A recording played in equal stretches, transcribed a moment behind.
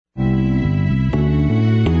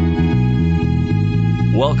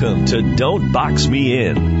Welcome to Don't Box Me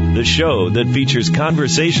In, the show that features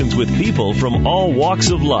conversations with people from all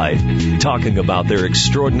walks of life, talking about their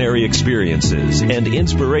extraordinary experiences and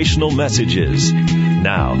inspirational messages.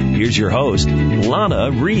 Now, here's your host,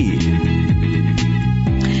 Lana Reed.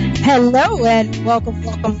 Hello and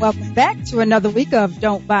welcome back to another week of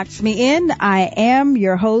Don't Box Me In. I am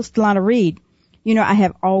your host, Lana Reed. You know, I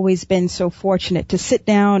have always been so fortunate to sit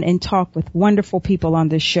down and talk with wonderful people on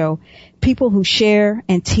this show, people who share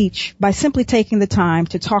and teach by simply taking the time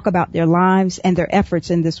to talk about their lives and their efforts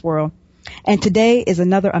in this world. And today is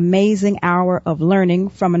another amazing hour of learning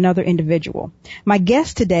from another individual. My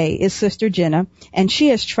guest today is Sister Jenna, and she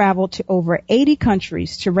has traveled to over 80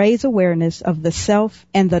 countries to raise awareness of the self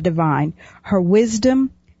and the divine. Her wisdom,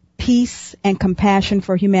 peace, and compassion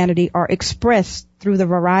for humanity are expressed through the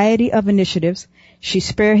variety of initiatives she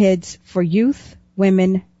spearheads for youth,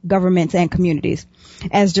 women, governments, and communities.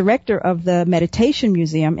 As director of the Meditation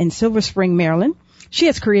Museum in Silver Spring, Maryland, she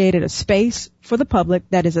has created a space for the public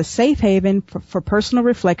that is a safe haven for personal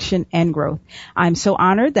reflection and growth. I'm so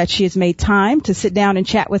honored that she has made time to sit down and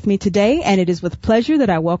chat with me today, and it is with pleasure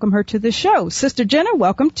that I welcome her to the show. Sister Jenna,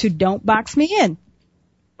 welcome to Don't Box Me In.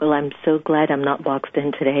 Well, I'm so glad I'm not boxed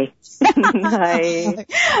in today. Hi.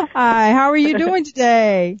 Hi, how are you doing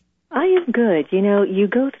today? I am good. You know, you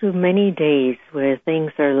go through many days where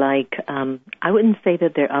things are like, I wouldn't say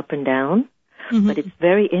that they're up and down, but it's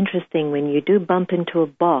very interesting when you do bump into a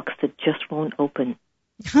box that just won't open.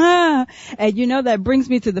 And you know, that brings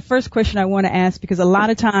me to the first question I want to ask, because a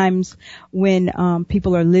lot of times when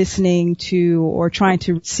people are listening to or trying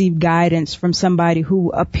to receive guidance from somebody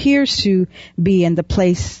who appears to be in the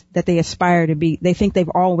place that they aspire to be, they think they've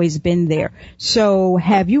always been there. So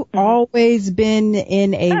have you always been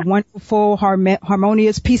in a wonderful,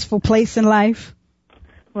 harmonious, peaceful place in life?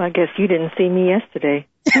 Well, I guess you didn't see me yesterday.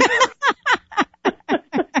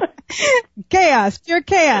 Chaos, pure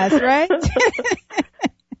chaos, right?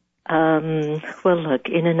 Well, look,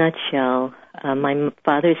 in a nutshell, my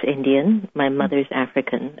father's Indian, my mother's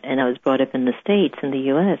African, and I was brought up in the States, in the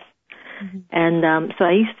U.S. And so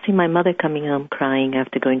I used to see my mother coming home crying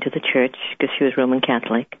after going to the church because she was Roman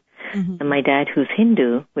Catholic. And my dad, who's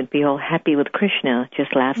Hindu, would be all happy with Krishna,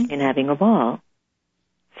 just laughing and having a ball.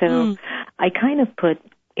 So I kind of put,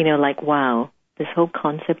 you know, like, wow, this whole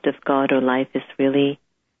concept of God or life is really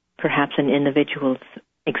perhaps an individual's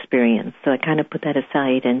experience. So I kind of put that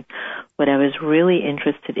aside, and what I was really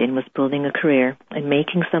interested in was building a career and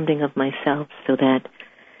making something of myself so that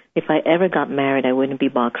if I ever got married, I wouldn't be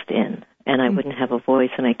boxed in, and I wouldn't have a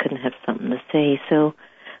voice, and I couldn't have something to say. So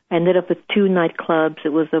I ended up with 2 nightclubs. It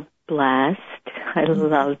was a blast. I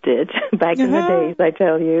loved it. Back in the days, I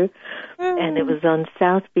tell you. And it was on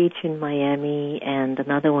South Beach in Miami and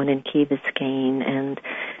another one in Key Biscayne, and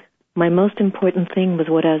my most important thing was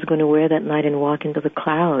what I was going to wear that night and walk into the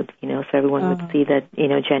crowd, you know, so everyone would see that, you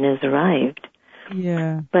know, Jenna has arrived.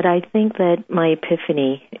 Yeah. But I think that my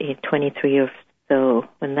epiphany at 23 or so,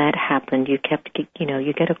 when that happened, you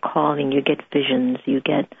get a calling, you get visions, you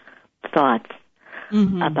get thoughts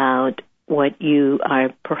about what you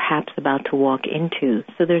are perhaps about to walk into.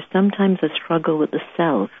 So there's sometimes a struggle with the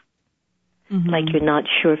self. Like you're not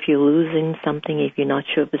sure if you're losing something, if you're not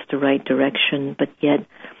sure if it's the right direction, but yet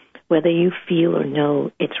whether you feel or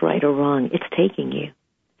know it's right or wrong, it's taking you.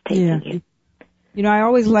 You. You know, I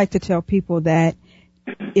always like to tell people that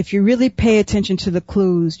if you really pay attention to the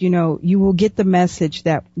clues, you know, you will get the message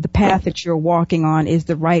that the path that you're walking on is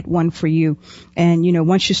the right one for you. And, you know,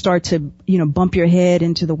 once you start to, you know, bump your head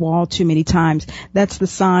into the wall too many times, that's the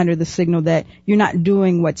sign or the signal that you're not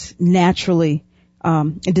doing what's naturally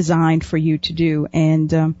designed for you to do.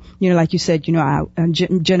 And, you know, like you said, you know,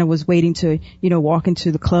 Jenna was waiting to, you know, walk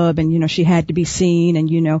into the club and, you know, she had to be seen and,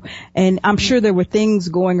 you know, and I'm sure there were things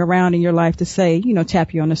going around in your life to say, you know,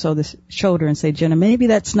 tap you on the shoulder and say, Jenna, maybe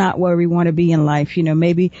that's not where we want to be in life. You know,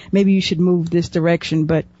 maybe you should move this direction.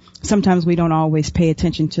 But sometimes we don't always pay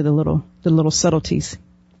attention to the little subtleties.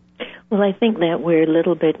 Well, I think that we're a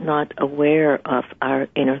little bit not aware of our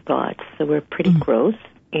inner thoughts. So we're pretty gross.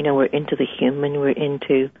 You know, we're into the human. We're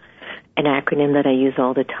into an acronym that I use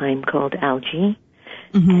all the time called ALGE.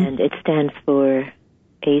 And it stands for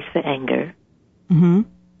A is for anger,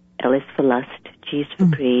 L is for lust, G is for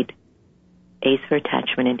greed, A is for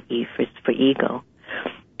attachment, and E is for ego.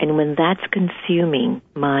 And when that's consuming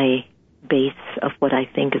my base of what I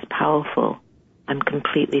think is powerful, I'm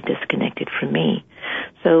completely disconnected from me.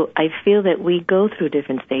 So I feel that we go through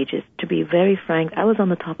different stages. To be very frank, I was on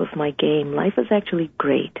the top of my game. Life was actually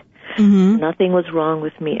great. Nothing was wrong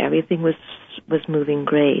with me. Everything was moving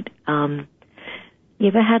great. You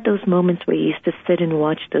ever had those moments where you used to sit and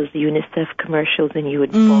watch those UNICEF commercials and you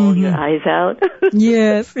would bawl your eyes out?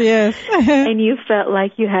 Yes. And you felt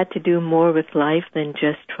like you had to do more with life than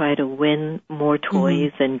just try to win more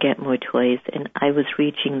toys and get more toys. And I was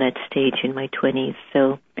reaching that stage in my 20s.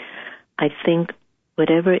 So I think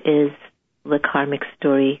whatever is the karmic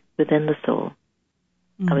story within the soul,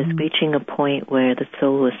 I was reaching a point where the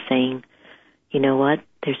soul was saying, you know what,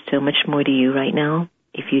 there's so much more to you right now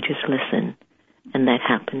if you just listen. And that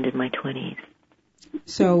happened in my 20s.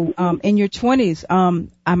 So in your 20s,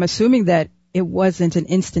 I'm assuming that it wasn't an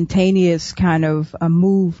instantaneous kind of a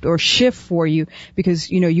move or shift for you because,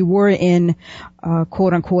 you know, you were in,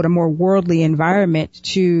 quote unquote, a more worldly environment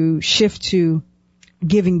to shift to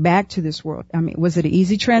giving back to this world. I mean, was it an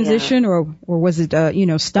easy transition or was it,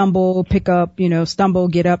 stumble, pick up, stumble,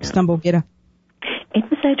 get up, stumble, get up? It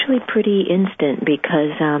was actually pretty instant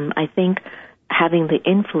because I think having the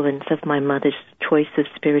influence of my mother's choice of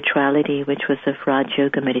spirituality, which was of Raj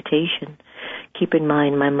Yoga meditation. Keep in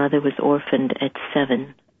mind, my mother was orphaned at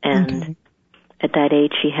 7, and at that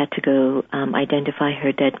age she had to go identify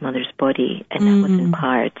her dead mother's body, and that was in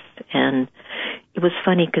parts. And it was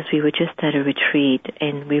funny because we were just at a retreat,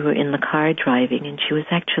 and we were in the car driving, and she was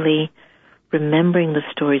actually remembering the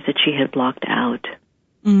stories that she had blocked out.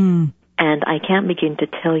 And I can't begin to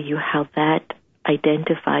tell you how that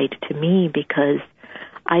identified to me because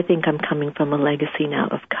I think I'm coming from a legacy now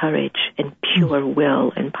of courage and pure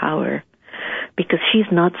will and power because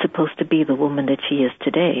she's not supposed to be the woman that she is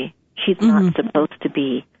today. She's not supposed to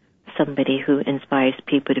be somebody who inspires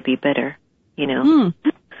people to be better,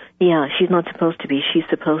 Yeah, she's not supposed to be. She's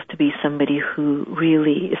supposed to be somebody who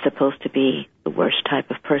really is supposed to be the worst type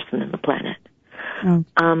of person in the planet.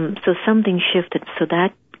 So something shifted. So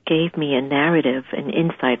that gave me a narrative, an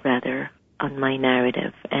insight rather, on my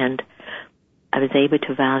narrative, and I was able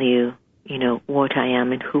to value, what I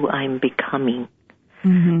am and who I'm becoming.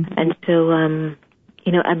 And so,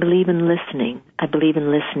 I believe in listening.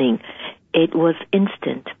 It was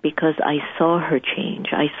instant because I saw her change.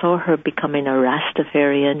 I saw her becoming a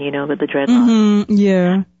Rastafarian, with the dreadlocks.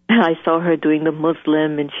 Yeah. I saw her doing the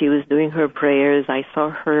Muslim and she was doing her prayers. I saw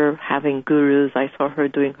her having gurus. I saw her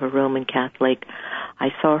doing her Roman Catholic. I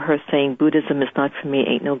saw her saying, Buddhism is not for me,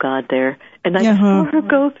 ain't no God there. And I saw her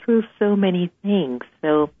go through so many things.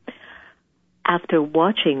 So after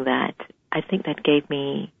watching that, I think that gave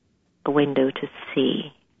me a window to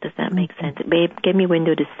see. Does that make sense? It gave me a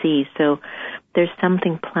window to see. So there's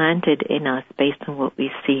something planted in us based on what we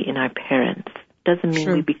see in our parents. Doesn't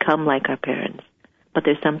mean we become like our parents, but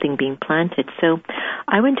there's something being planted. So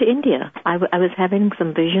I went to India. I was having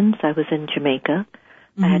some visions. I was in Jamaica.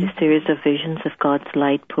 I had a series of visions of God's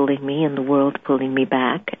light pulling me and the world pulling me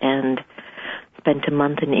back, and spent a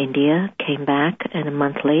month in India, came back, and a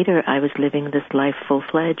month later I was living this life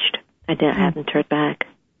full-fledged. I hadn't turned back.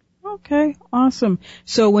 Okay, awesome.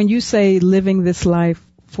 So when you say living this life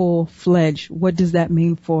full-fledged, what does that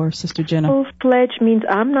mean for Sister Jenna? Full-fledged means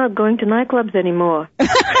I'm not going to nightclubs anymore.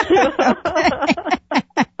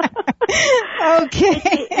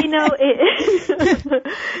 Okay.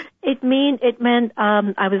 It meant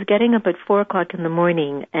I was getting up at 4:00 in the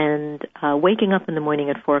morning and waking up in the morning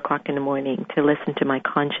at 4:00 in the morning to listen to my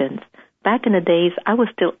conscience. Back in the days, I was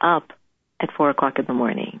still up at 4:00 in the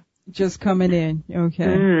morning. Just coming in,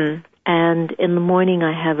 okay. And in the morning,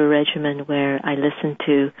 I have a regimen where I listen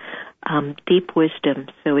to deep wisdom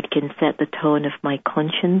so it can set the tone of my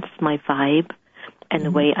conscience, my vibe, and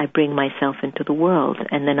the way I bring myself into the world.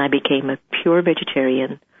 And then I became a pure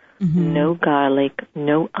vegetarian. No garlic,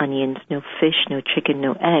 no onions, no fish, no chicken,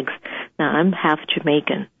 no eggs. Now, I'm half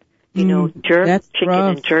Jamaican. Jerk chicken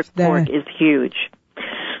and jerk pork is huge.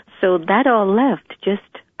 So that all left just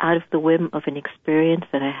out of the whim of an experience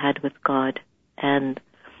that I had with God. And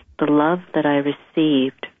the love that I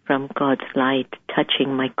received from God's light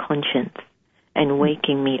touching my conscience and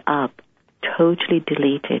waking me up totally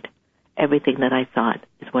deleted everything that I thought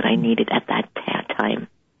is what I needed at that time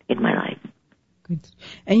in my life. Good.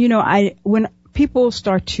 And when people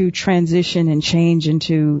start to transition and change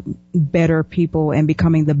into better people and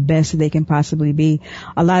becoming the best they can possibly be,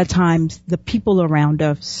 a lot of times the people around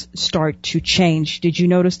us start to change. Did you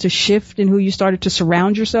notice the shift in who you started to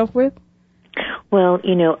surround yourself with? Well,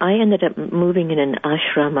 I ended up moving in an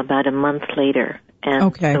ashram about a month later,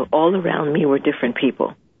 and so all around me were different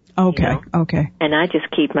people. Okay. And I just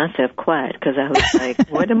keep myself quiet because I was like,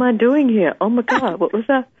 what am I doing here? Oh, my God, what was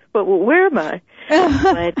that? Where am I?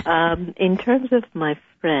 But in terms of my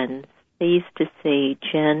friends, they used to say,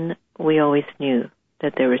 Jen, we always knew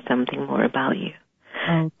that there was something more about you.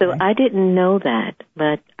 Okay. So I didn't know that,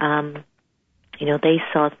 but They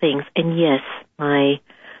saw things. And yes, I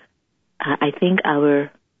think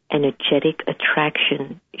our energetic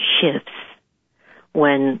attraction shifts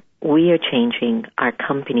when we are changing, our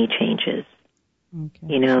company changes.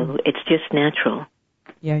 Okay. It's just natural.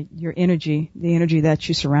 Yeah, your energy, the energy that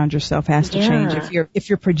you surround yourself has to change if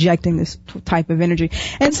you're projecting this type of energy.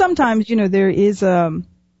 And sometimes, there is a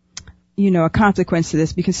consequence to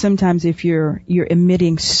this, because sometimes if you're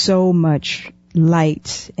emitting so much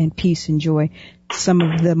light and peace and joy, some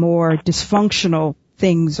of the more dysfunctional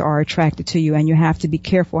things are attracted to you, and you have to be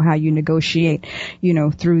careful how you negotiate,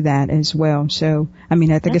 through that as well. So, I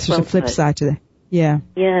guess there's a flip side to that. Yeah.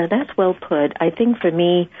 Yeah, that's well put. I think for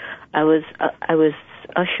me, I was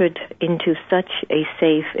ushered into such a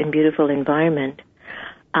safe and beautiful environment.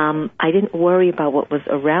 I didn't worry about what was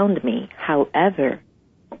around me. However,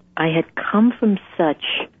 I had come from such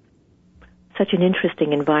an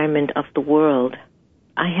interesting environment of the world.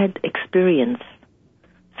 I had experience.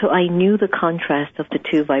 So I knew the contrast of the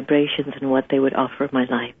two vibrations and what they would offer my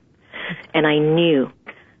life. And I knew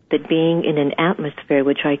that being in an atmosphere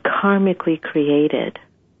which I karmically created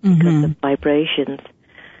because of vibrations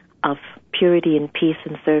of purity and peace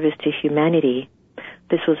and service to humanity,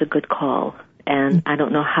 this was a good call. And I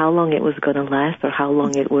don't know how long it was going to last or how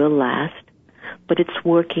long it will last, but it's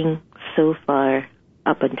working so far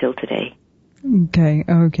up until today. Okay.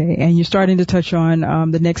 And you're starting to touch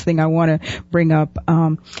on the next thing I want to bring up,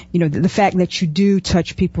 the fact that you do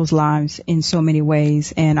touch people's lives in so many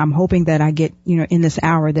ways. And I'm hoping that I get, in this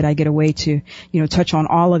hour that I get a way to, touch on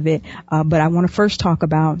all of it. But I want to first talk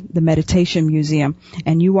about the Meditation Museum.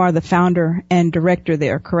 And you are the founder and director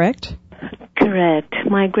there, correct? Correct.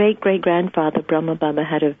 My great-great-grandfather, Brahma Baba,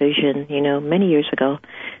 had a vision, many years ago.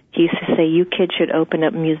 He used to say, you kids should open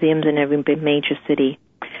up museums in every big major city.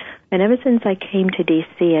 And ever since I came to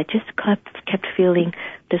D.C., I just kept feeling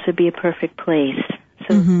this would be a perfect place.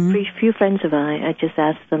 So a few friends of mine, I just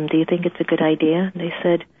asked them, do you think it's a good idea? And they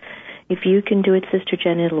said, if you can do it, Sister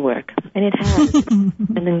Jen, it'll work. And it has. And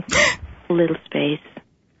then a little space.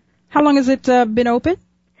 How long has it been open?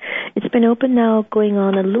 It's been open now going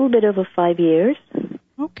on a little bit over 5 years.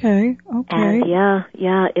 Okay. And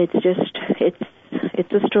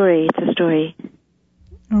it's a story. It's a story.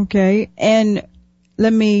 Okay. And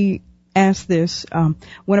let me ask this.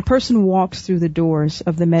 When a person walks through the doors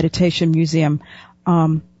of the Meditation Museum,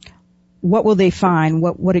 what will they find?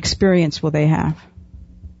 What experience will they have?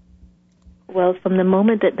 Well, from the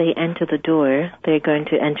moment that they enter the door, they're going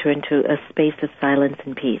to enter into a space of silence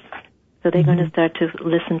and peace. So they're going to start to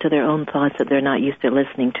listen to their own thoughts that they're not used to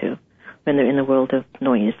listening to when they're in the world of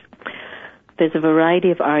noise. There's a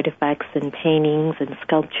variety of artifacts and paintings and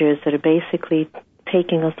sculptures that are basically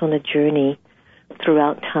taking us on a journey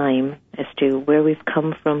throughout time as to where we've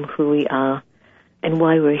come from, who we are, and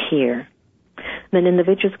why we're here. Then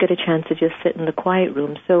individuals get a chance to just sit in the quiet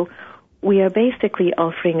room. So we are basically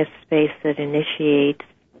offering a space that initiates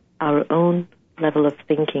our own level of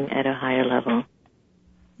thinking at a higher level.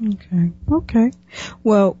 Okay.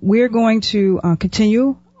 Well, we're going to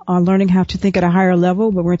continue learning how to think at a higher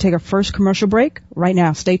level, but we're going to take our first commercial break right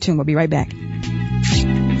now. Stay tuned. We'll be right back.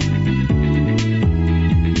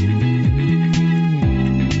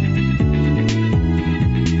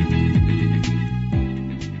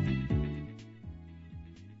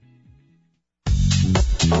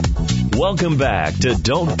 Welcome back to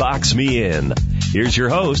Don't Box Me In. Here's your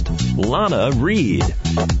host, Lana Reed.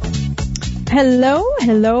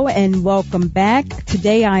 Hello, and welcome back.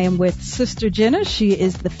 Today I am with Sister Jenna. She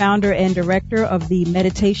is the founder and director of the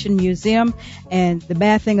Meditation Museum. And the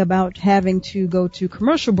bad thing about having to go to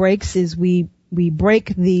commercial breaks is we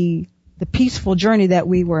break the peaceful journey that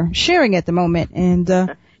we were sharing at the moment. And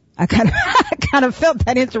I kind of felt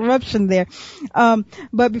that interruption there.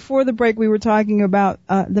 But before the break, we were talking about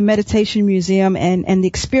the Meditation Museum and the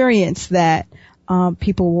experience that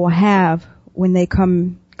people will have when they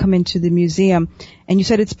come into the museum. And you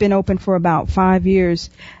said it's been open for about 5 years.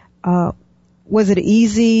 Was it an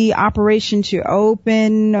easy operation to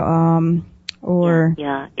open, or?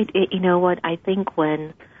 Yeah. You know what? I think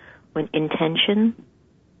when intention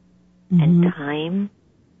and time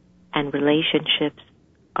and relationships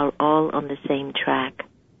are all on the same track,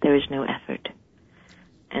 there is no effort.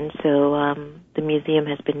 And so the museum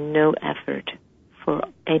has been no effort for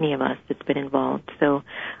any of us that's been involved. So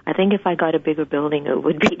I think if I got a bigger building, it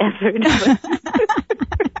would be effort.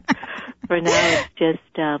 For now, it's just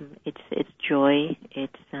it's joy.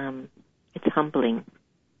 It's humbling.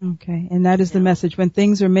 Okay, and that is the message. When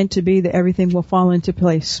things are meant to be, that everything will fall into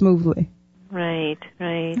place smoothly. Right.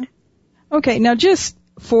 Okay, now just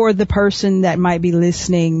for the person that might be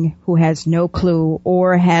listening who has no clue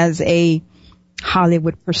or has a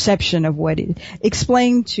Hollywood perception of what it.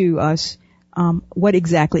 Explain to us what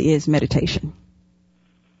exactly is meditation.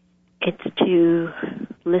 It's to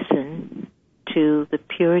listen to the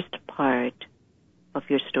purest part of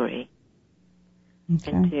your story,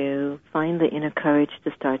 and to find the inner courage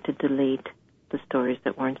to start to delete the stories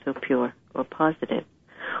that weren't so pure or positive.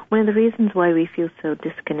 One of the reasons why we feel so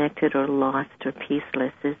disconnected or lost or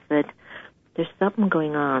peaceless is that there's something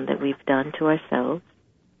going on that we've done to ourselves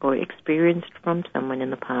or experienced from someone in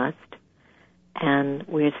the past, and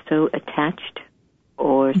we're so attached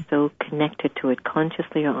or so connected to it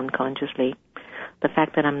consciously or unconsciously. The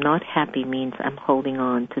fact that I'm not happy means I'm holding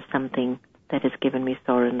on to something that has given me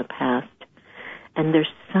sorrow in the past. And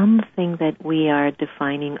there's something that we are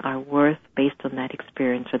defining our worth based on that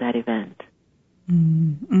experience or that event.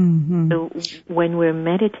 Mm-hmm. So when we're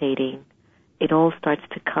meditating, it all starts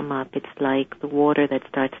to come up. It's like the water that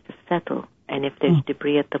starts to settle. And if there's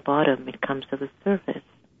debris at the bottom, it comes to the surface.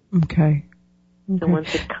 Okay. So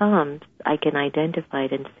once it comes, I can identify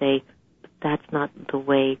it and say, that's not the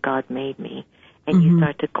way God made me. And you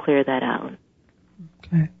start to clear that out.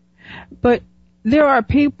 Okay. But there are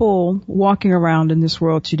people walking around in this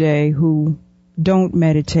world today who don't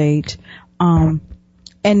meditate, and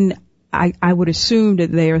I would assume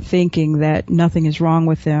that they are thinking that nothing is wrong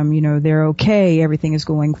with them. You know, they're okay, everything is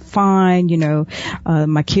going fine. You know,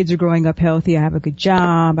 my kids are growing up healthy. I have a good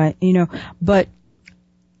job. But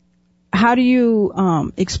how do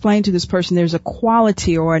you explain to this person there's a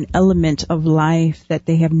quality or an element of life that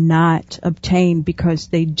they have not obtained because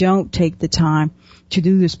they don't take the time to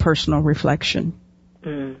do this personal reflection?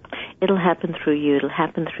 It'll happen through you. It'll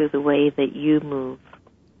happen through the way that you move.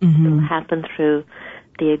 It'll happen through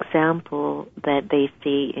the example that they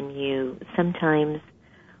see in you. Sometimes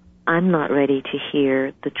I'm not ready to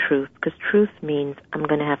hear the truth, because truth means I'm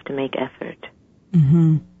going to have to make effort.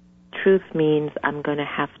 Truth means I'm going to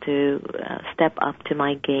have to step up to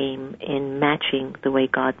my game in matching the way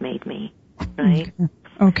God made me, right?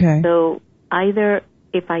 Okay. So either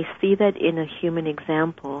if I see that in a human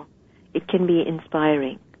example, it can be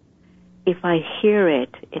inspiring. If I hear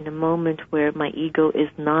it in a moment where my ego is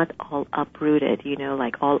not all uprooted, you know,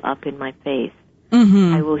 like all up in my face,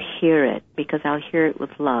 I will hear it because I'll hear it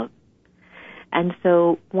with love. And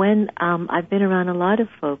so when I've been around a lot of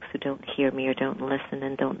folks who don't hear me or don't listen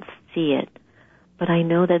and don't see it, but I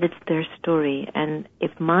know that it's their story. And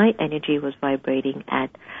if my energy was vibrating at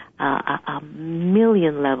a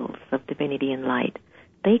million levels of divinity and light,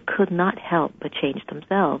 they could not help but change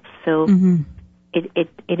themselves. So it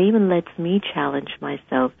even lets me challenge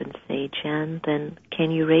myself and say, Jan, then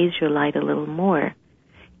can you raise your light a little more?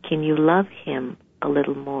 Can you love him a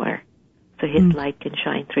little more so his light can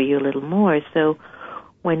shine through you a little more? So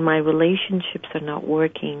when my relationships are not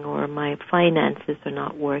working, or my finances are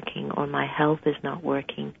not working, or my health is not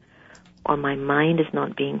working, or my mind is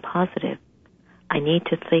not being positive, I need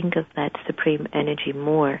to think of that supreme energy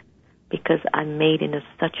more, because I'm made in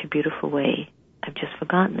such a beautiful way. I've just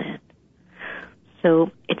forgotten it.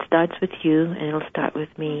 So it starts with you, and it'll start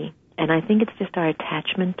with me. And I think it's just our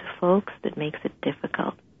attachment to folks that makes it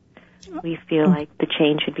difficult. We feel like the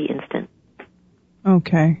change should be instant.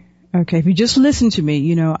 Okay. If you just listen to me,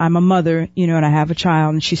 you know, I'm a mother, you know, and I have a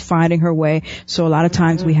child, and she's finding her way. So a lot of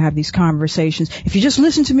times we have these conversations. If you just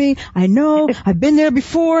listen to me, I know I've been there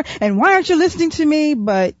before, and why aren't you listening to me?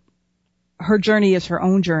 But her journey is her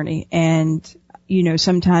own journey. And, you know,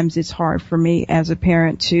 sometimes it's hard for me as a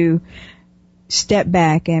parent to step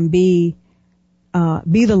back and be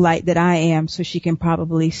the light that I am, so she can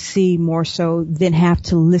probably see more so than have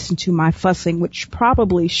to listen to my fussing, which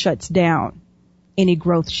probably shuts down any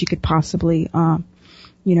growth she could possibly, have.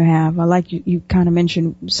 I like you kind of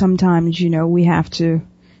mentioned sometimes, you know, we have to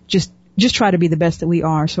just try to be the best that we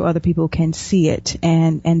are so other people can see it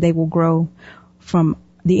and they will grow from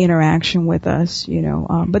the interaction with us, you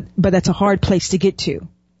know, but that's a hard place to get to.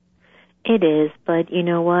 It is, but you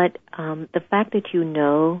know what? The fact that you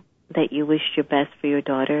know that you wish your best for your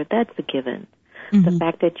daughter, that's a given. The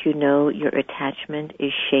fact that you know your attachment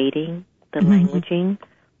is shading the languaging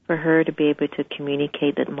for her to be able to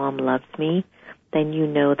communicate that mom loves me, then you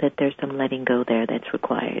know that there's some letting go there that's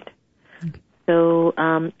required. So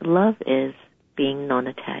love is being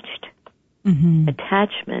non-attached.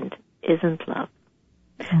 Attachment isn't love.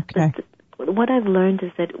 Okay. What I've learned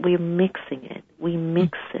is that we're mixing it. We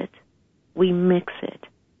mix it. We mix it.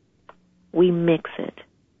 We mix it.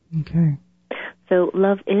 Okay. So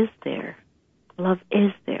love is there. Love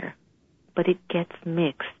is there. But it gets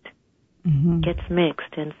mixed. Gets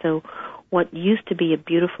mixed. And so what used to be a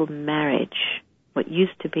beautiful marriage, what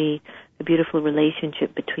used to be a beautiful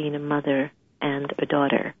relationship between a mother and a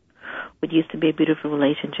daughter, what used to be a beautiful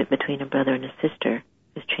relationship between a brother and a sister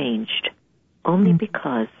has changed only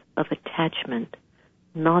because of attachment,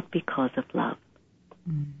 not because of love.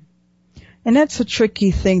 And that's a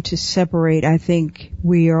tricky thing to separate. I think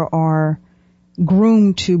we are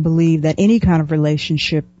groomed to believe that any kind of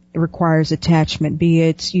relationship requires attachment, be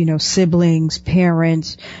it, siblings,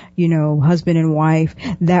 parents, husband and wife.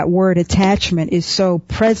 That word attachment is so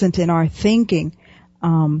present in our thinking.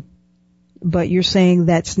 But you're saying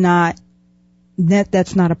that's not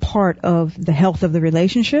a part of the health of the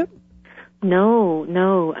relationship?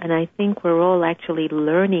 No. And I think we're all actually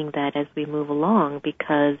learning that as we move along,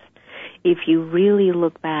 because if you really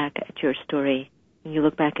look back at your story, and you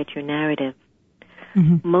look back at your narrative,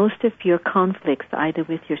 most of your conflicts, either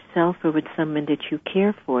with yourself or with someone that you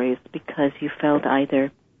care for, is because you felt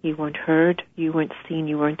either you weren't heard, you weren't seen,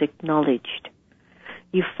 you weren't acknowledged.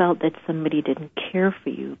 You felt that somebody didn't care for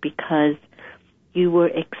you because you were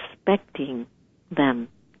expecting them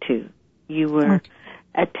to. You were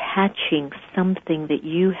attaching something that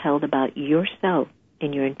you held about yourself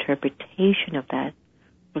in your interpretation of that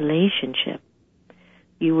relationship.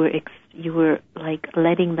 You were like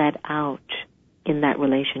letting that out in that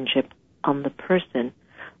relationship on the person,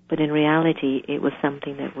 but in reality it was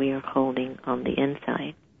something that we are holding on the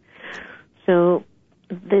inside. So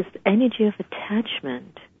this energy of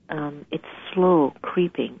attachment, it's slow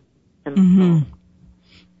creeping and slow.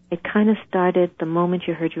 It kind of started the moment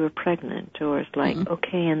you heard you were pregnant, or it's like,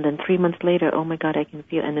 okay, and then 3 months later, oh my God, I can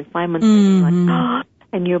feel, and then 5 months later, you're like, oh,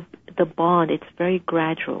 and the bond, it's very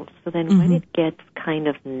gradual. So then when it gets kind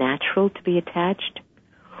of natural to be attached,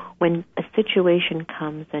 when a situation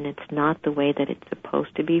comes and it's not the way that it's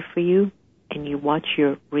supposed to be for you, and you watch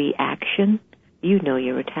your reaction, you know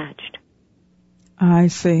you're attached. I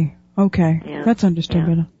see. Okay. Yeah. That's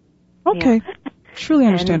understandable. Yeah. Okay. Yeah. Truly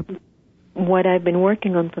understandable. And what I've been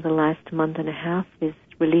working on for the last month and a half is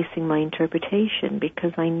releasing my interpretation,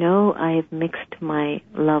 because I know I have mixed my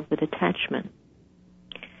love with attachment.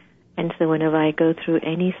 And so whenever I go through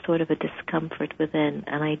any sort of a discomfort within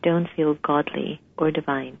and I don't feel godly or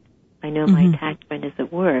divine, I know my attachment is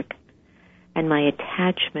at work, and my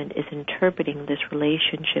attachment is interpreting this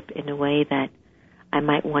relationship in a way that I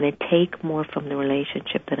might want to take more from the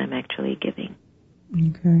relationship than I'm actually giving.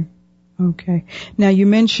 Okay. Now, you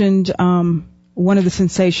mentioned one of the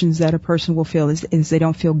sensations that a person will feel is they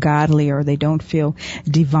don't feel godly or they don't feel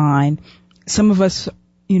divine. Some of us,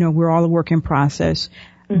 we're all a work in process,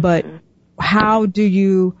 but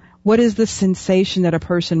what is the sensation that a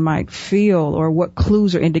person might feel, or what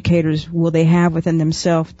clues or indicators will they have within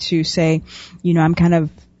themselves to say, I'm kind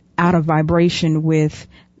of out of vibration with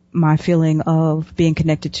my feeling of being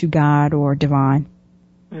connected to God or divine?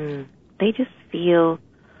 They just feel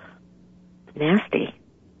nasty.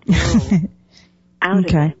 Out of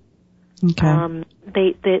it. Okay.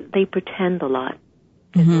 They pretend a lot.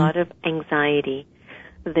 There's a lot of anxiety.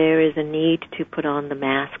 There is a need to put on the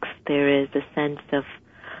masks. There is a sense of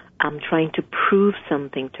trying to prove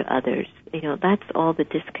something to others. That's all the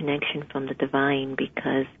disconnection from the divine,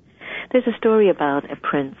 because there's a story about a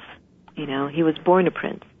prince. He was born a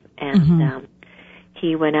prince, and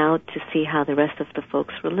he went out to see how the rest of the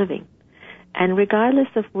folks were living. And regardless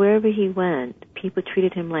of wherever he went, people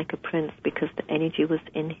treated him like a prince because the energy was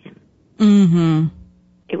in him.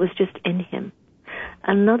 It was just in him.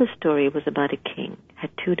 Another story was about a king, had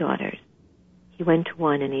 2 daughters. He went to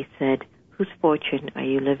one and he said, "Whose fortune are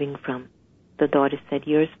you living from?" The daughter said,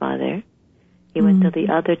 "Yours, father." He went to the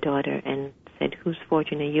other daughter and said, "Whose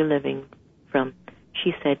fortune are you living from?"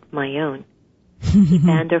 She said, "My own." He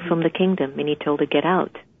banned her from the kingdom and he told her, "Get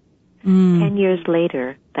out." 10 years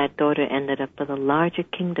later, that daughter ended up with a larger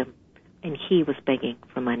kingdom, and he was begging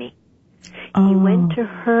for money. He went to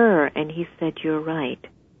her and he said, "You're right.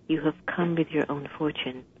 You have come with your own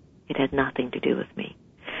fortune. It had nothing to do with me."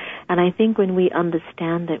 And I think when we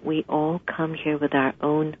understand that we all come here with our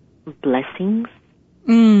own blessings,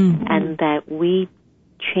 and that we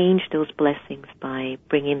change those blessings by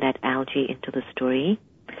bringing that algae into the story,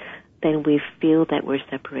 then we feel that we're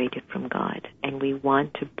separated from God, and we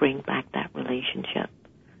want to bring back that relationship,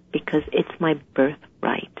 because it's my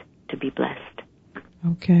birthright to be blessed.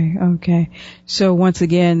 Okay. So once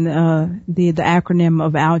again, the acronym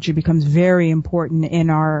of algae becomes very important in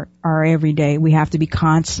our everyday. We have to be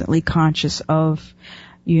constantly conscious of,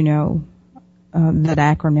 that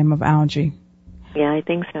acronym of algae. Yeah, I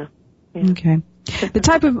think so. Yeah. Okay. The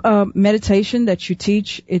type of meditation that you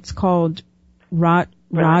teach, it's called Raja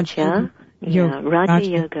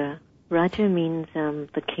Yoga. Raja means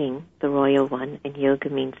the king, the royal one, and yoga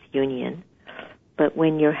means union. But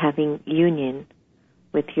when you're having union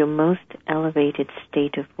with your most elevated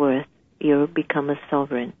state of worth, you become a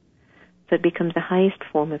sovereign. So it becomes the highest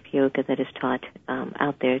form of yoga that is taught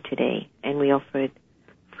out there today, and we offer it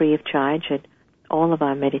free of charge at all of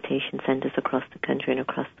our meditation centers across the country and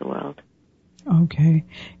across the world. Okay.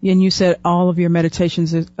 And you said all of your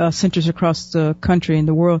meditations centers across the country and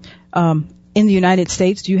the world. In the United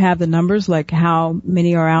States, do you have the numbers, like how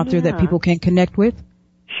many are out there that people can connect with?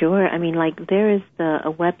 Sure. I mean, like there is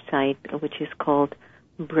a website which is called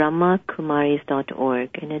brahmakumaris.org,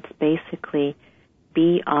 and it's basically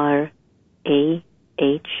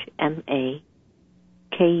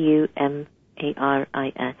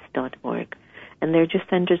BRAHMAKUMARIS.org. And there are just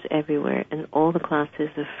centers everywhere, and all the classes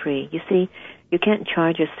are free. You see, you can't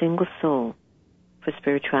charge a single soul for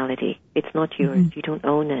spirituality. It's not yours. Mm-hmm. You don't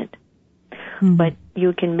own it. Mm-hmm. But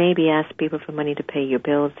you can maybe ask people for money to pay your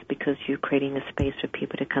bills because you're creating a space for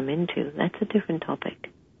people to come into. That's a different topic.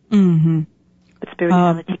 Mm-hmm. But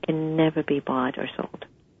spirituality can never be bought or sold.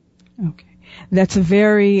 Okay. That's a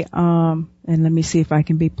very, and let me see if I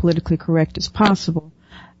can be politically correct as possible.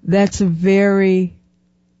 That's a very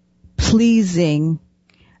pleasing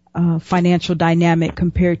financial dynamic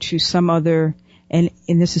compared to some other, and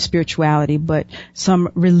this is spirituality, but some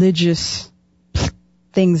religious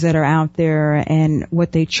things that are out there and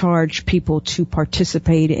what they charge people to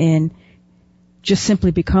participate in just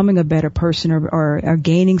simply becoming a better person or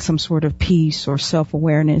gaining some sort of peace or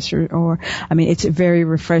self-awareness or I mean, it's very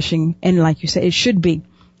refreshing. And like you said, it should be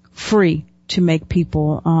free to make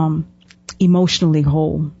people emotionally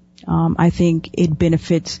whole. I think it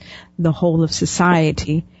benefits the whole of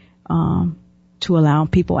society to allow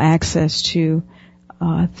people access to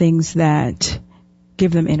things that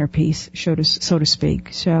give them inner peace, so to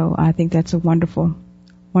speak. So I think that's a wonderful,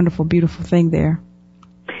 wonderful, beautiful thing there.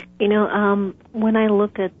 You know, when I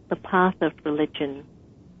look at the path of religion,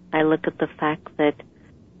 I look at the fact that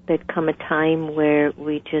there'd come a time where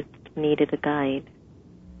we just needed a guide.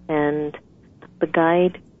 And the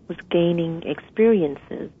guide was gaining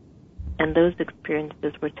experiences, and those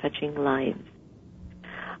experiences were touching lives.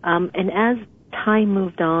 And as time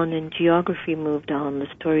moved on and geography moved on, the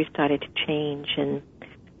story started to change. And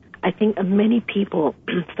I think many people,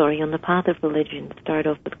 on the path of religion start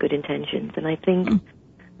off with good intentions. And I think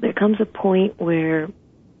there comes a point where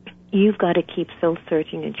you've got to keep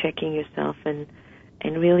soul-searching and checking yourself and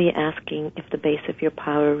really asking if the base of your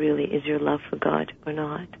power really is your love for God or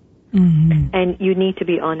not. Mm-hmm. And you need to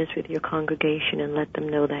be honest with your congregation and let them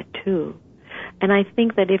know that too. And I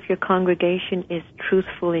think that if your congregation is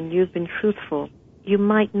truthful and you've been truthful, you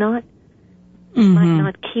might not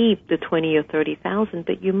keep the 20 or 30,000,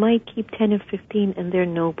 but you might keep 10 or 15, and they're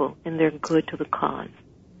noble and they're good to the cause.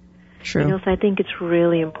 True. You know, so I think it's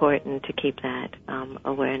really important to keep that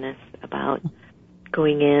awareness about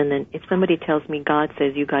going in. And if somebody tells me God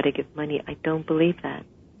says you got to give money, I don't believe that.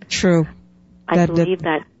 True. I believe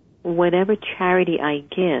that whatever charity I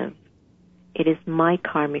give, it is my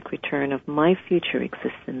karmic return of my future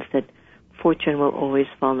existence, that fortune will always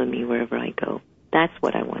follow me wherever I go. That's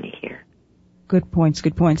what I want to hear. Good points,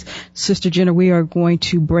 good points. Sister Jenna, we are going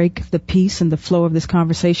to break the peace and the flow of this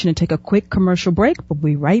conversation and take a quick commercial break. We'll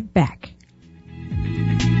be right back.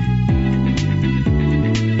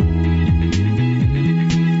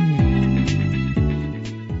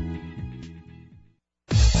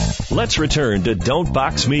 Let's return to Don't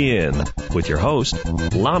Box Me In with your host,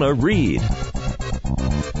 Lana Reed.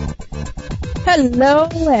 Hello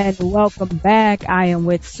and welcome back. I am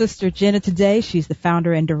with Sister Jenna today. She's the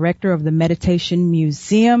founder and director of the Meditation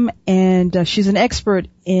Museum, and she's an expert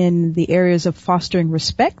in the areas of fostering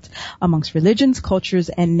respect amongst religions, cultures,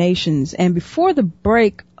 and nations. And before the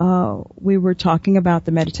break, we were talking about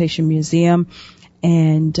the Meditation Museum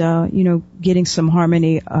and, getting some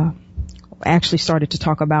harmony. Actually started to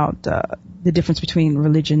talk about the difference between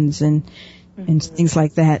religions and things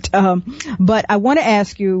like that. But I want to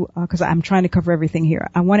ask you, because I'm trying to cover everything here.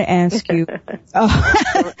 I want to ask you.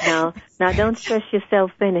 Now don't stress yourself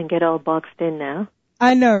in and get all boxed in now.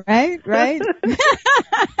 I know, right?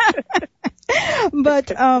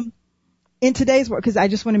 But in today's work, because I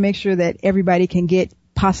just want to make sure that everybody can get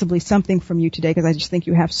possibly something from you today, because I just think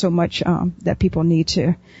you have so much that people need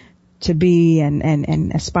to be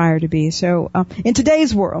and aspire to be. So in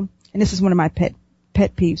today's world, and this is one of my pet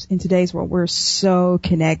peeves, in today's world, we're so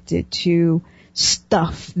connected to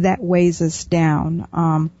stuff that weighs us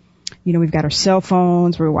down. We've got our cell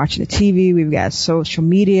phones, we're watching the TV, we've got social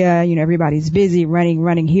media, everybody's busy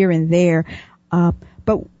running here and there.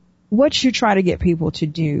 But what you try to get people to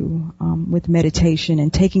do with meditation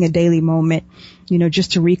and taking a daily moment,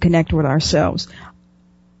 just to reconnect with ourselves.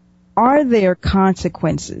 are there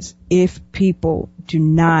consequences if people do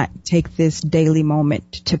not take this daily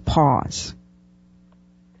moment to pause?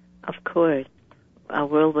 Of course. Our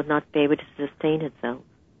world would not be able to sustain itself.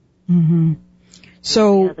 Mm-hmm.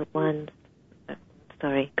 So, the other ones.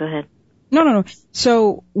 Sorry, go ahead. No.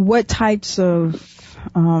 So what types of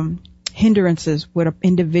hindrances would an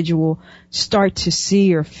individual start to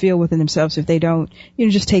see or feel within themselves if they don't,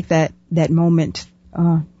 just take that moment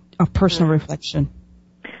of personal reflection?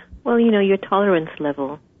 Well, your tolerance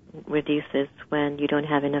level reduces when you don't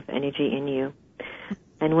have enough energy in you.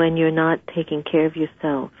 And when you're not taking care of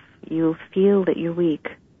yourself, you feel that you're weak.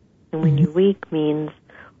 And when you're weak means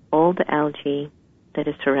all the algae that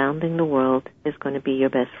is surrounding the world is going to be your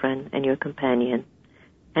best friend and your companion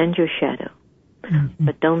and your shadow. Mm-hmm.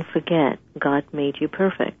 But don't forget, God made you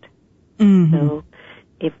perfect. Mm-hmm. So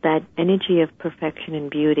if that energy of perfection and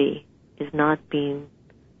beauty is not being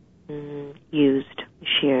used,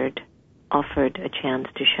 shared, offered a chance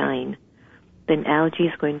to shine, then algae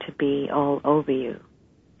is going to be all over you.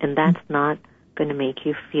 And that's not going to make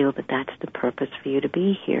you feel that that's the purpose for you to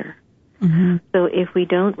be here. Mm-hmm. So if we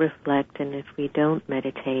don't reflect and if we don't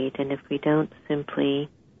meditate and if we don't simply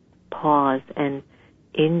pause and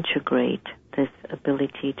integrate this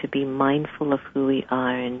ability to be mindful of who we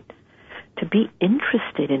are and to be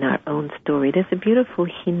interested in our own story, there's a beautiful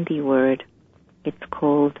Hindi word. It's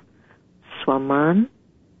called Swaman,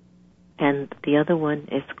 and the other one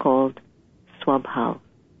is called Swabhav.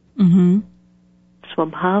 Mm-hmm.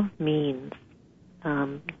 Swabhav means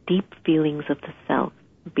deep feelings of the self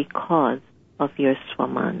because of your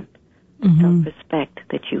Swaman, the self-respect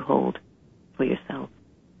that you hold for yourself.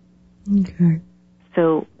 Okay.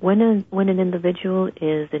 So when an individual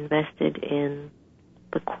is invested in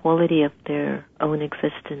the quality of their own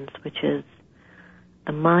existence, which is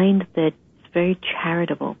a mind that's very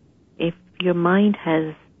charitable, if your mind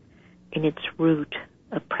has in its root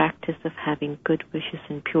a practice of having good wishes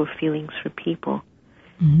and pure feelings for people,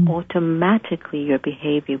 automatically your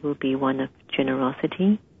behavior will be one of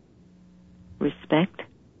generosity, respect,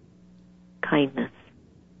 kindness,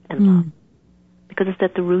 and love. Because it's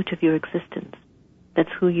at the root of your existence. That's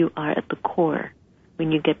who you are at the core.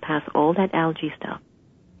 When you get past all that algae stuff,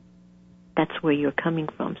 that's where you're coming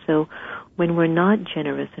from. So when we're not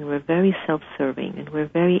generous and we're very self-serving and we're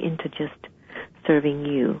very into just serving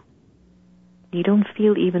you don't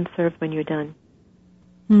feel even served when you're done.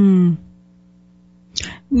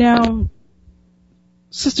 Now,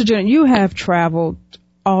 Sister Janet, you have traveled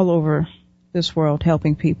all over this world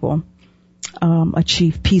helping people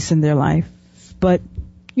achieve peace in their life. But,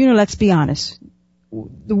 let's be honest.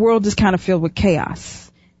 The world is kind of filled with chaos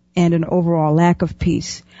and an overall lack of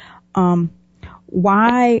peace.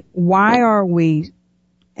 Why are we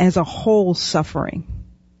as a whole suffering?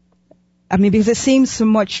 I mean, because it seems so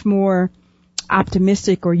much more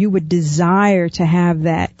optimistic, or you would desire to have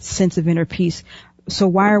that sense of inner peace. So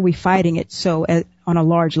why are we fighting it on a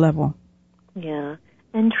large level? Yeah,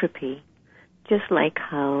 entropy. Just like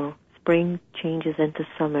how spring changes into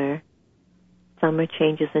summer, summer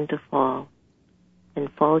changes into fall, and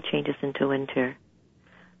fall changes into winter.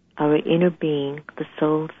 Our inner being, the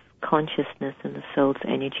soul's consciousness and the soul's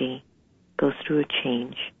energy, goes through a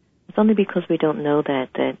change. It's only because we don't know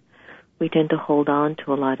that we tend to hold on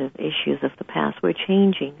to a lot of issues of the past. We're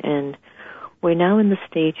changing, and we're now in the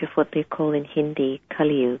stage of what they call in Hindi,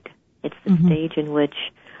 Kali Yuga. It's the stage in which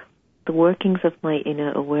the workings of my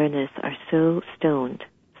inner awareness are so stoned.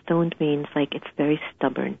 Stoned means like it's very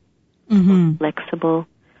stubborn. We're flexible.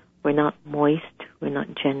 We're not moist. We're not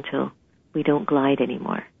gentle. We don't glide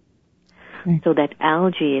anymore. Okay. So that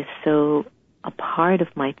algae is so a part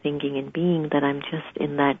of my thinking and being that I'm just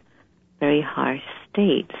in that very harsh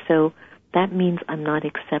state. So that means I'm not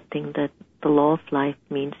accepting that the law of life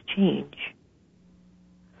means change.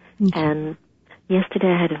 Okay. And yesterday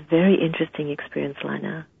I had a very interesting experience,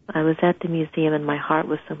 Lana. I was at the museum and my heart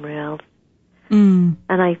was somewhere else. And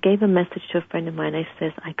I gave a message to a friend of mine. I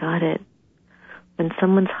says, I got it. When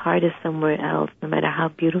someone's heart is somewhere else, no matter how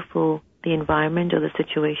beautiful the environment or the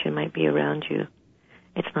situation might be around you,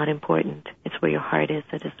 it's not important. It's where your heart is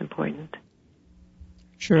that is important.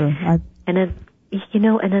 Sure. And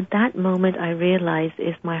at that moment I realized,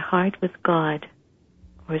 is my heart with God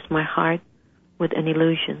or is my heart with an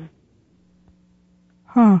illusion?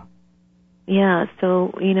 Yeah,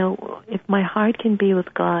 so, if my heart can be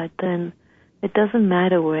with God, then it doesn't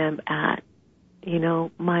matter where I'm at.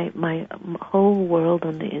 My whole world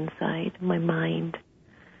on the inside, my mind,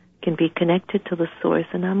 can be connected to the source,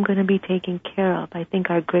 and I'm going to be taken care of. I think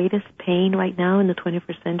our greatest pain right now in the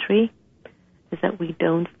 21st century is that we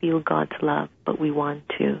don't feel God's love, but we want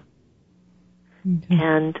to. Mm-hmm.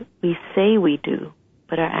 And we say we do,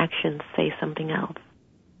 but our actions say something else.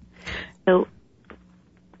 So,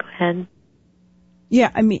 go ahead. Yeah,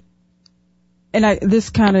 I mean, and this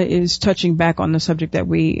kind of is touching back on the subject that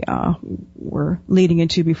we were leading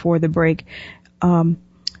into before the break. You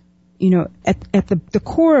know, at the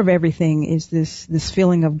core of everything is this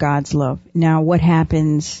feeling of God's love. Now, what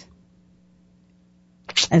happens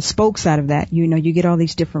as spokes out of that? You know, you get all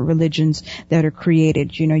these different religions that are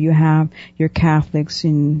created. You know, you have your Catholics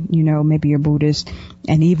and, you know, maybe your Buddhists,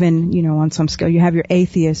 and even, you know, on some scale, you have your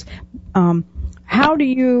atheists. How do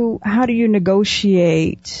you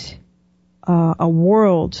negotiate a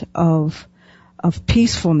world of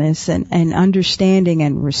peacefulness and understanding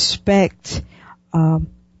and respect,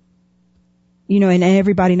 you know, and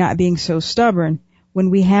everybody not being so stubborn when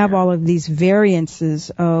we have all of these variances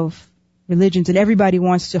of religions and everybody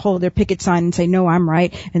wants to hold their picket sign and say, no, I'm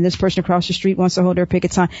right, and this person across the street wants to hold their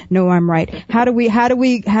picket sign, no, I'm right. How do we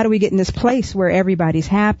get in this place where everybody's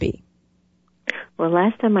happy? Well,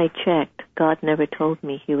 last time I checked, God never told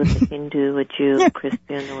me he was a Hindu, a Jew, a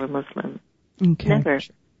Christian, or a Muslim. Okay. Never.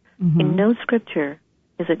 Mm-hmm. In no scripture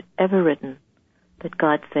is it ever written that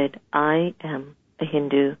God said, I am a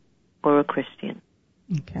Hindu or a Christian.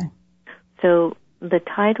 Okay. So the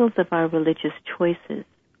titles of our religious choices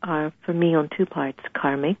are, for me, on two parts,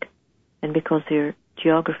 karmic, and because they're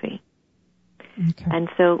geography. Okay. And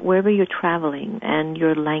so wherever you're traveling and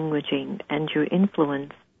your languaging and your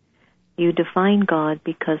influence, you define God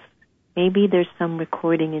because maybe there's some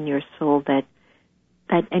recording in your soul that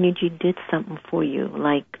energy did something for you.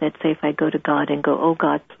 Like, let's say if I go to God and go, oh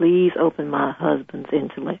God, please open my husband's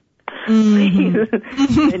intellect. Mm-hmm.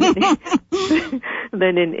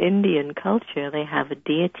 Then in Indian culture, they have a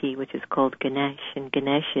deity which is called Ganesh, and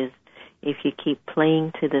Ganesh is, if you keep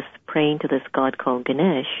praying to this god called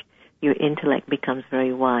Ganesh, your intellect becomes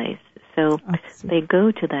very wise. So they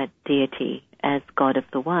go to that deity as God of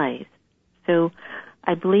the wise. So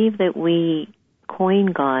I believe that we coin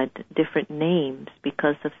God different names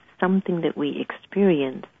because of something that we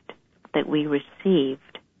experienced, that we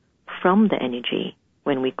received from the energy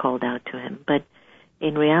when we called out to him. But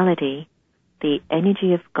in reality, the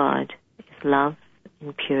energy of God is love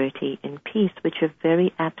and purity and peace, which are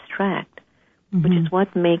very abstract, mm-hmm. which is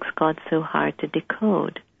what makes God so hard to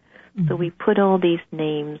decode. Mm-hmm. So we put all these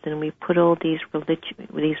names and we put all these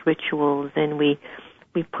rituals and we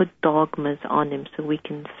put dogmas on him so we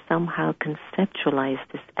can somehow conceptualize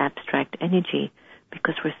this abstract energy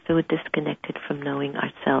because we're so disconnected from knowing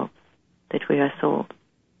ourselves, that we are souls.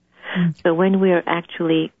 Mm-hmm. So when we are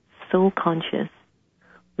actually soul conscious,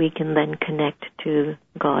 we can then connect to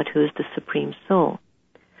God, who is the Supreme Soul.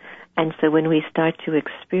 And so when we start to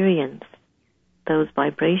experience those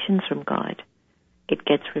vibrations from God, it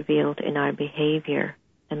gets revealed in our behavior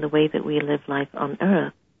and the way that we live life on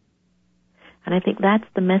earth. And I think that's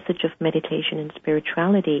the message of meditation and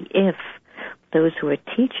spirituality, if those who are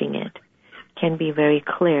teaching it can be very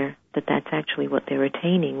clear that that's actually what they're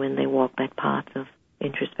attaining when they walk that path of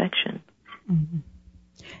introspection. Mm-hmm.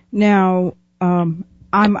 Now,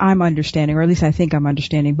 I'm understanding, or at least I think I'm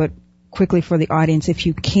understanding, but quickly for the audience, if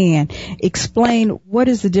you can, explain what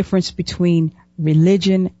is the difference between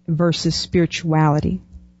religion versus spirituality?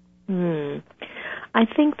 I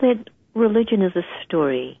think that religion is a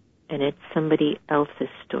story, and it's somebody else's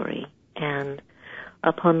story. And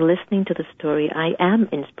upon listening to the story, I am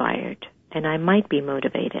inspired, and I might be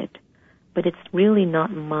motivated, but it's really not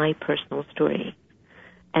my personal story.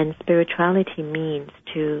 And spirituality means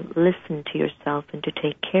to listen to yourself and to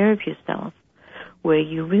take care of yourself, where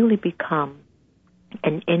you really become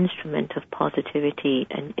an instrument of positivity,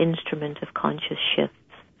 an instrument of conscious shifts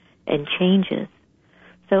and changes.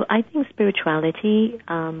 So I think spirituality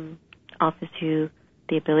offers you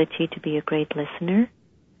the ability to be a great listener.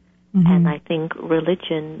 Mm-hmm. And I think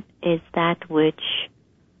religion is that which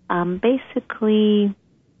basically,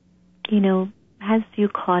 has you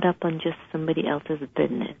caught up on just somebody else's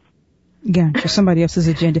business. Yeah, just somebody else's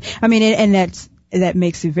agenda. I mean, and that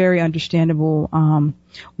makes it very understandable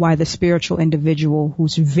why the spiritual individual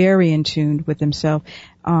who's very in tune with himself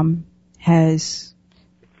has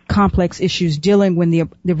complex issues dealing when the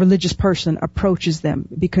religious person approaches them,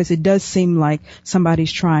 because it does seem like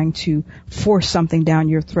somebody's trying to force something down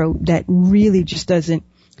your throat that really just doesn't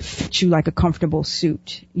fit you like a comfortable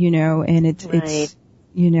suit, and it's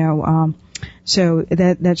so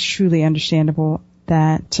that's truly understandable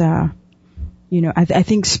that, I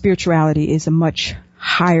think spirituality is a much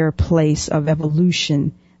higher place of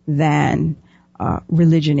evolution than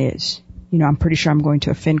religion is. I'm pretty sure I'm going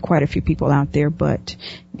to offend quite a few people out there, but,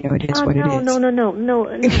 it is what it is. No.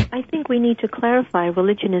 I think we need to clarify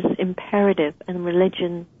religion is imperative and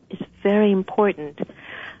religion is very important.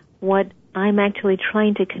 What I'm actually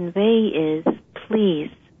trying to convey is,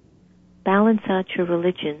 please, balance out your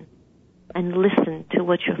religion and listen to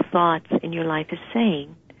what your thoughts in your life is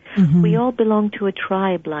saying. Mm-hmm. We all belong to a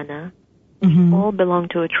tribe, Lana. Mm-hmm. We all belong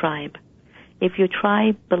to a tribe. If your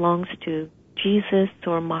tribe belongs to Jesus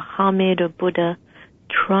or Muhammad or Buddha,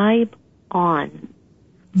 tribe on.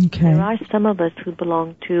 Okay. There are some of us who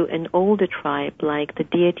belong to an older tribe, like the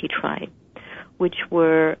deity tribe, which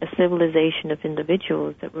were a civilization of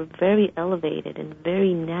individuals that were very elevated and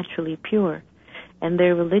very naturally pure. And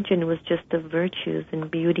their religion was just the virtues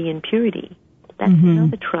and beauty and purity. That's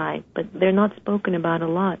another tribe, but they're not spoken about a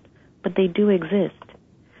lot, but they do exist.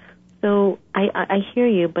 So I hear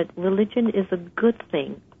you, but religion is a good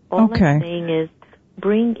thing. All I'm saying is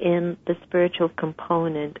bring in the spiritual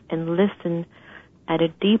component and listen at a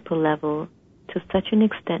deeper level to such an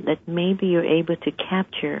extent that maybe you're able to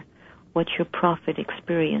capture what your prophet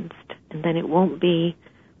experienced. And then it won't be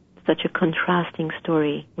such a contrasting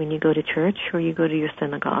story when you go to church or you go to your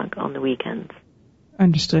synagogue on the weekends.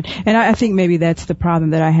 Understood. And I think maybe that's the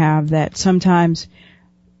problem that I have, that sometimes,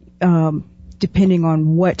 depending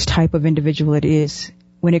on what type of individual it is,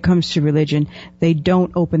 when it comes to religion, they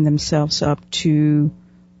don't open themselves up to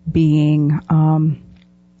being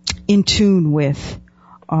in tune with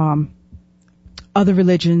other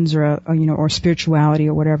religions or spirituality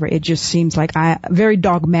or whatever. It just seems like very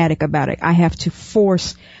dogmatic about it. I have to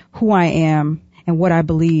force who I am and what I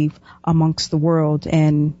believe amongst the world,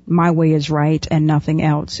 and my way is right and nothing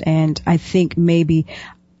else. And I think maybe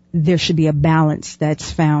there should be a balance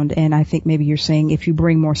that's found, and I think maybe you're saying if you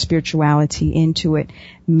bring more spirituality into it,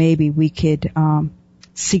 maybe we could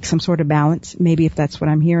seek some sort of balance, maybe, if that's what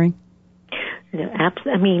I'm hearing.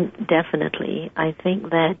 Definitely. I think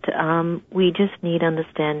that we just need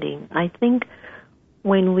understanding. I think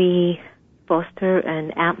when we foster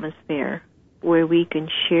an atmosphere where we can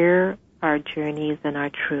share our journeys and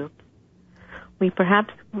our truths, we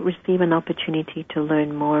perhaps receive an opportunity to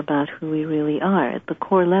learn more about who we really are at the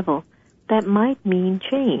core level. That might mean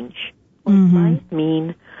change, or it might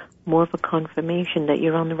mean more of a confirmation that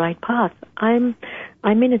you're on the right path. I'm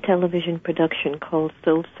in a television production called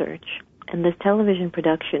Soul Search, and this television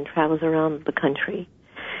production travels around the country,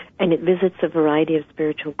 and it visits a variety of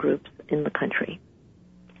spiritual groups in the country.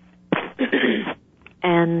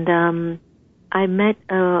 And I met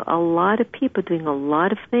a lot of people doing a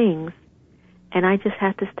lot of things, and I just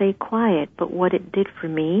had to stay quiet. But what it did for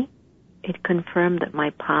me, it confirmed that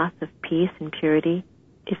my path of peace and purity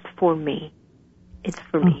is for me. It's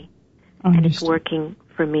for me. And it's working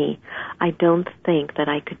for me. I don't think that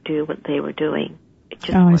I could do what they were doing. It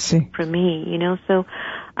just worked for me, So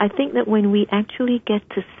I think that when we actually get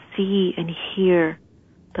to see and hear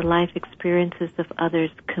the life experiences of others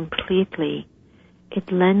completely, it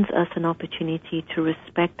lends us an opportunity to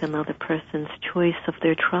respect another person's choice of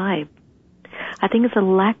their tribe. I think it's a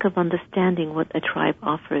lack of understanding what a tribe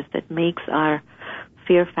offers that makes our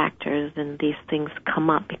fear factors and these things come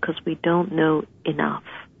up, because we don't know enough.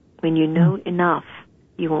 When you know enough,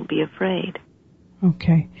 you won't be afraid.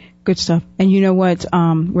 Okay, good stuff. And you know what?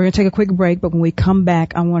 We're going to take a quick break, but when we come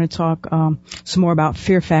back, I want to talk some more about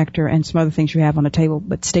fear factor and some other things you have on the table.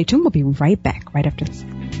 But stay tuned. We'll be right back right after this.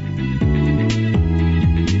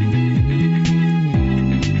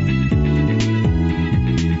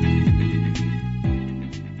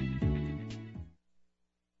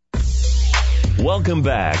 Welcome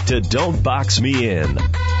back to Don't Box Me In.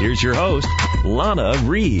 Here's your host, Lana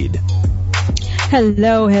Reed.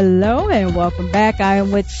 Hello, and welcome back. I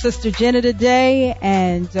am with Sister Jenna today,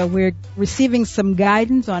 and we're receiving some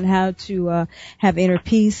guidance on how to have inner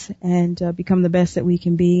peace and become the best that we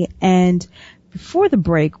can be. And before the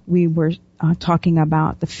break, we were talking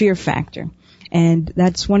about the fear factor. And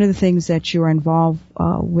that's one of the things that you're involved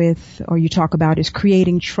with, or you talk about, is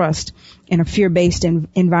creating trust in a fear-based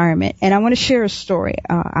environment. And I want to share a story.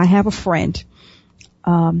 I have a friend,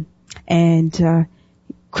 and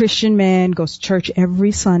Christian man, goes to church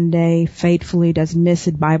every Sunday, faithfully, doesn't miss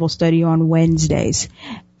a Bible study on Wednesdays.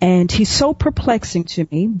 And he's so perplexing to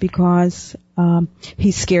me because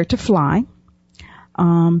he's scared to fly.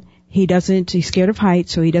 He's scared of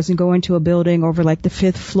heights, so he doesn't go into a building over like the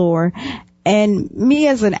 5th floor. And me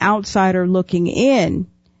as an outsider looking in,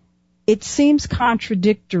 it seems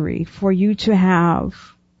contradictory for you to have,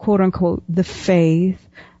 quote unquote, the faith,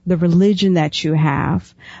 the religion that you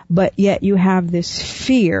have, but yet you have this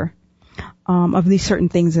fear of these certain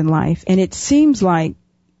things in life. And it seems like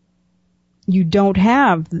you don't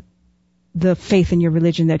have the faith in your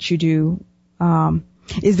religion that you do.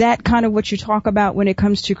 Is that kind of what you talk about when it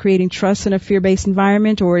comes to creating trust in a fear-based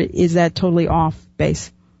environment, or is that totally off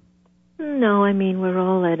base? No, I mean, we're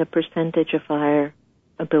all at a percentage of our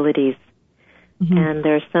abilities. Mm-hmm. And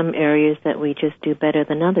there are some areas that we just do better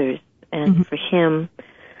than others. And mm-hmm. for him,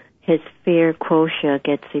 his fear quotient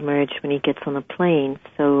gets emerged when he gets on a plane.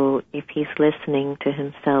 So if he's listening to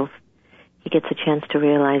himself, he gets a chance to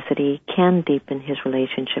realize that he can deepen his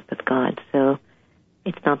relationship with God. So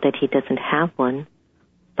it's not that he doesn't have one,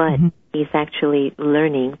 but mm-hmm. he's actually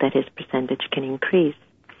learning that his percentage can increase.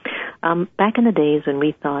 Back in the days when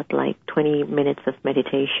we thought like 20 minutes of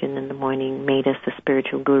meditation in the morning made us a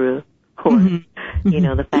spiritual guru, or, mm-hmm. you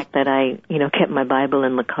know, the fact that I, you know, kept my Bible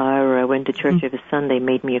in the car or I went to church mm-hmm. every Sunday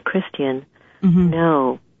made me a Christian. Mm-hmm.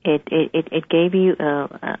 No, it gave you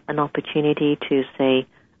an opportunity to say,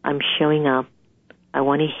 I'm showing up, I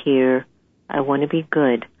want to hear, I want to be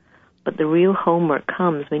good. But the real homework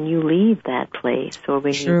comes when you leave that place, or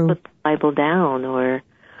when you put the Bible down, or,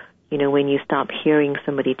 you know, when you stop hearing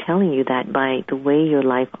somebody telling you that by the way your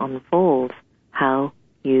life unfolds, how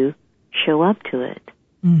you show up to it.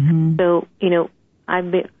 Mm-hmm. So, you know, I've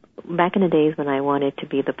been back in the days when I wanted to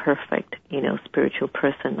be the perfect, you know, spiritual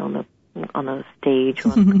person on the stage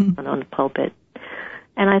or on the pulpit,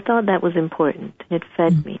 and I thought that was important. It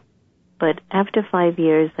fed mm-hmm. me. But after 5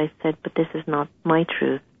 years, I said, but this is not my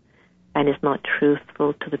truth, and it's not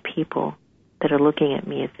truthful to the people that are looking at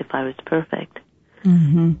me as if I was perfect.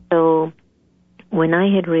 Mm-hmm. So when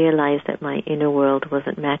I had realized that my inner world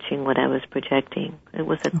wasn't matching what I was projecting, it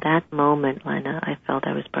was at that moment, Lana, I felt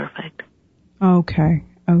I was perfect. Okay.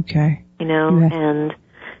 You know, yeah. And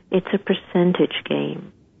it's a percentage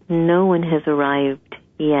game. No one has arrived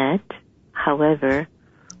yet. However,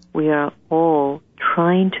 we are all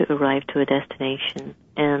trying to arrive to a destination.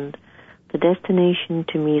 And the destination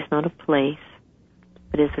to me is not a place,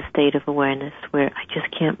 but is a state of awareness where I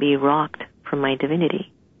just can't be rocked from my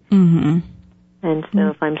divinity. Mm-hmm. And so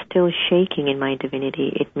if I'm still shaking in my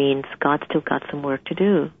divinity, it means God's still got some work to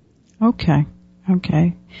do. Okay.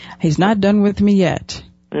 He's not done with me yet.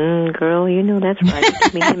 Girl, you know that's right.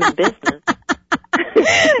 It's me him in business.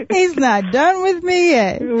 He's not done with me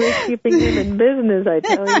yet. We're keeping him in business, I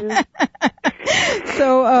tell you.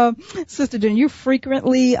 So, Sister Jen, you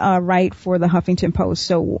frequently write for the Huffington Post.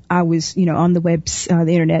 So I was, you know, on the web, the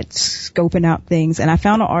internet, scoping out things, and I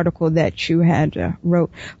found an article that you had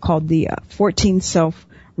wrote called the 14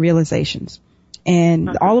 Self-Realizations.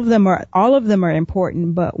 And all of them are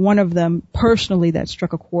important, but one of them personally that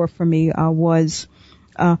struck a chord for me was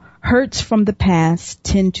hurts from the past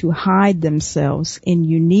tend to hide themselves in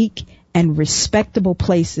unique and respectable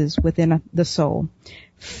places within the soul.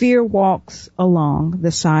 Fear walks along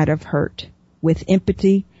the side of hurt with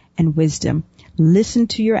empathy and wisdom. Listen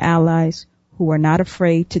to your allies who are not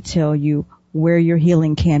afraid to tell you where your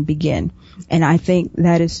healing can begin. And I think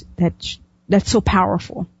that's so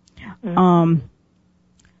powerful. Mm-hmm.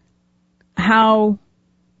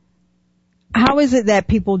 How is it that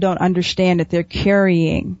people don't understand that they're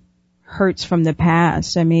carrying hurts from the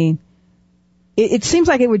past? I mean, it seems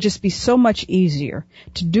like it would just be so much easier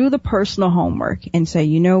to do the personal homework and say,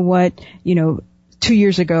 you know what, 2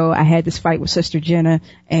 years ago I had this fight with Sister Jenna,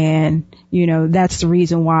 and, that's the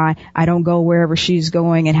reason why I don't go wherever she's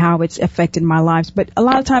going and how it's affected my lives. But a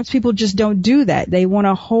lot of times people just don't do that. They want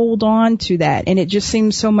to hold on to that, and it just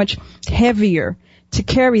seems so much heavier to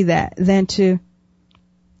carry that than to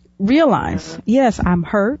realize, yes, I'm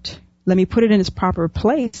hurt. Let me put it in its proper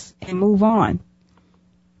place and move on.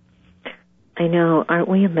 I know. Aren't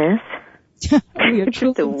we a mess? We are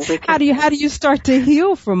truly. How do you start to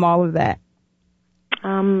heal from all of that?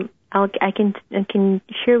 I can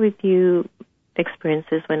share with you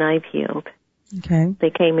experiences when I've healed. Okay.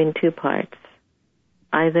 They came in two parts.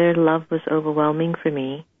 Either love was overwhelming for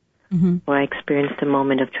me, mm-hmm. or I experienced a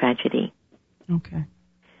moment of tragedy. Okay.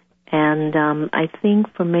 And I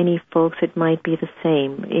think for many folks it might be the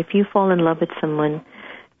same. If you fall in love with someone,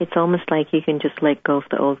 it's almost like you can just let go of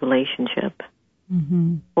the old relationship.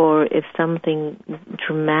 Mm-hmm. Or if something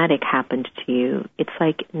dramatic happened to you, it's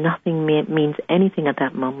like nothing means anything at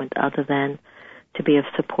that moment other than to be of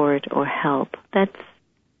support or help. That's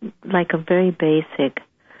like a very basic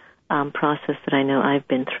process that I know I've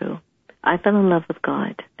been through. I fell in love with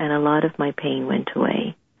God, and a lot of my pain went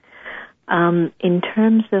away. In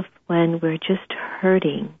terms of when we're just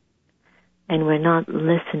hurting and we're not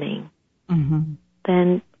listening, mm-hmm.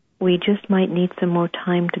 then we just might need some more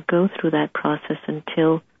time to go through that process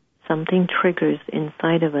until something triggers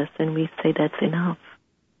inside of us and we say that's enough.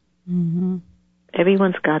 Mm-hmm.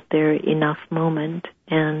 Everyone's got their enough moment,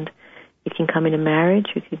 and It can come in a marriage.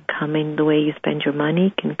 It can come in the way you spend your money.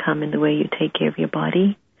 It can come in the way you take care of your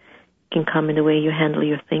body. It can come in the way you handle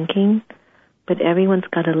your thinking. But everyone's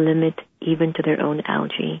got a limit, even to their own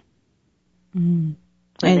algae. When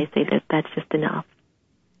they say that that's just enough.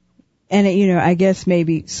 And, I guess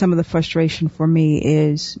maybe some of the frustration for me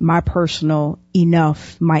is my personal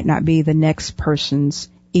enough might not be the next person's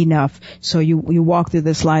enough. So you walk through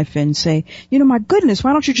this life and say, my goodness,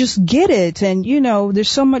 why don't you just get it? And, there's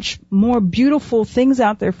so much more beautiful things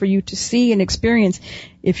out there for you to see and experience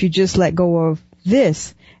if you just let go of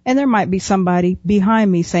this. And there might be somebody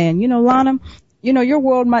behind me saying, Lana, your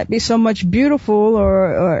world might be so much beautiful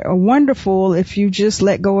or wonderful if you just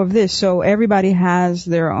let go of this. So everybody has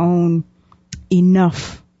their own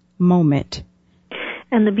enough moment.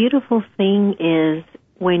 And the beautiful thing is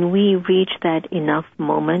when we reach that enough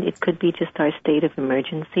moment, it could be just our state of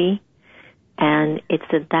emergency. And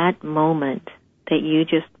it's at that moment that you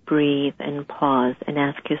just breathe and pause and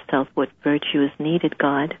ask yourself, what virtue is needed,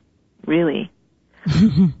 God? Really?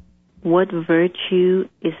 What virtue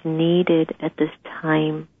is needed at this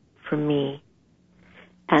time for me?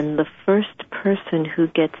 And the first person who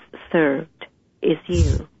gets served is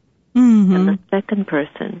you. And the second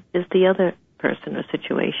person is the other person or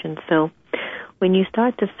situation. So when you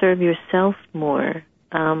start to serve yourself more,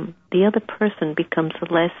 the other person becomes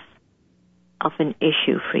less of an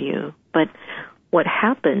issue for you. But what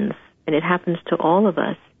happens, and it happens to all of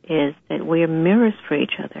us, is that we are mirrors for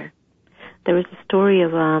each other. There was a story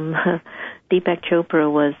of Deepak Chopra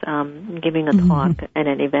was giving a talk at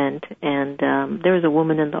an event, and there was a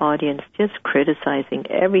woman in the audience just criticizing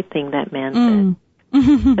everything that man said.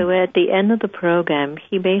 So at the end of the program,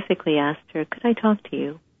 he basically asked her, could I talk to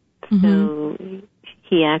you? So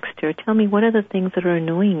he asked her, tell me, what are the things that are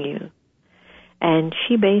annoying you? And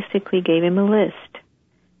she basically gave him a list.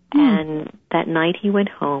 And that night he went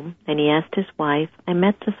home, and he asked his wife, I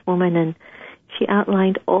met this woman, and she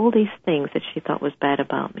outlined all these things that she thought was bad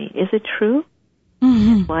about me. Is it true?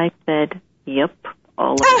 His wife said, yep,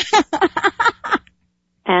 all of it.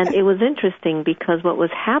 And it was interesting because what was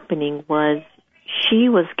happening was she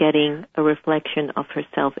was getting a reflection of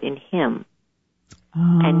herself in him.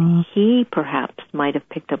 And he perhaps might have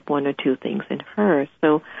picked up one or two things in her.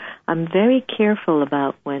 So I'm very careful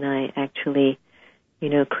about when I actually,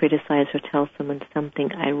 criticize or tell someone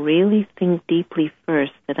something. I really think deeply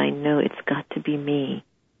first that I know it's got to be me.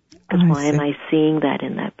 Because why am I seeing that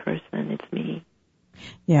in that person? It's me.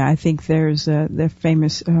 Yeah, I think there's the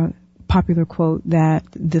famous popular quote that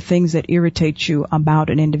the things that irritate you about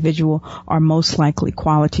an individual are most likely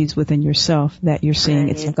qualities within yourself that you're seeing.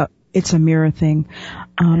 Right. It's a mirror thing.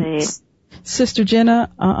 Right. Sister Jenna,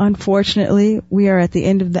 unfortunately, we are at the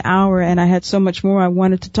end of the hour, and I had so much more I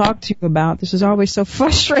wanted to talk to you about. This is always so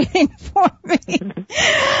frustrating for me.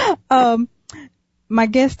 My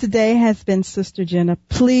guest today has been Sister Jenna.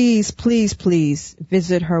 Please, please, please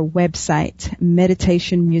visit her website,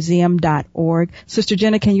 meditationmuseum.org. Sister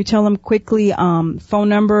Jenna, can you tell them quickly phone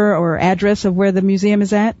number or address of where the museum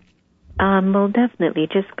is at? Well, definitely.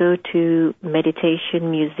 Just go to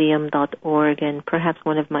meditationmuseum.org, and perhaps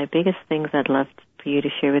one of my biggest things I'd love for you to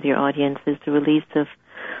share with your audience is the release of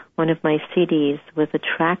one of my CDs with a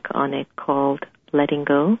track on it called Letting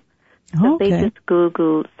Go. So if they just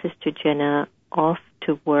Google Sister Jenna Off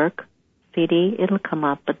to Work CD, it'll come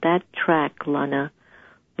up. But that track, Lana,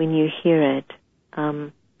 when you hear it,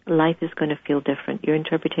 life is going to feel different. Your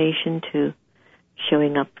interpretation to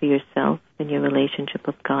showing up for yourself and your relationship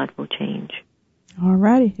with God will change. All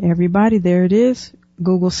righty, everybody, there it is.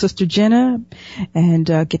 Google Sister Jenna and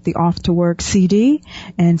get the Off to Work CD.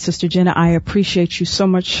 And Sister Jenna, I appreciate you so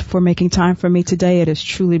much for making time for me today. It has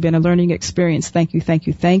truly been a learning experience. Thank you, thank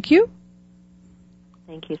you, thank you.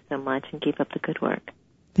 Thank you so much, and keep up the good work.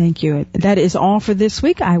 Thank you. That is all for this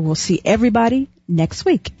week. I will see everybody next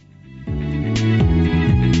week.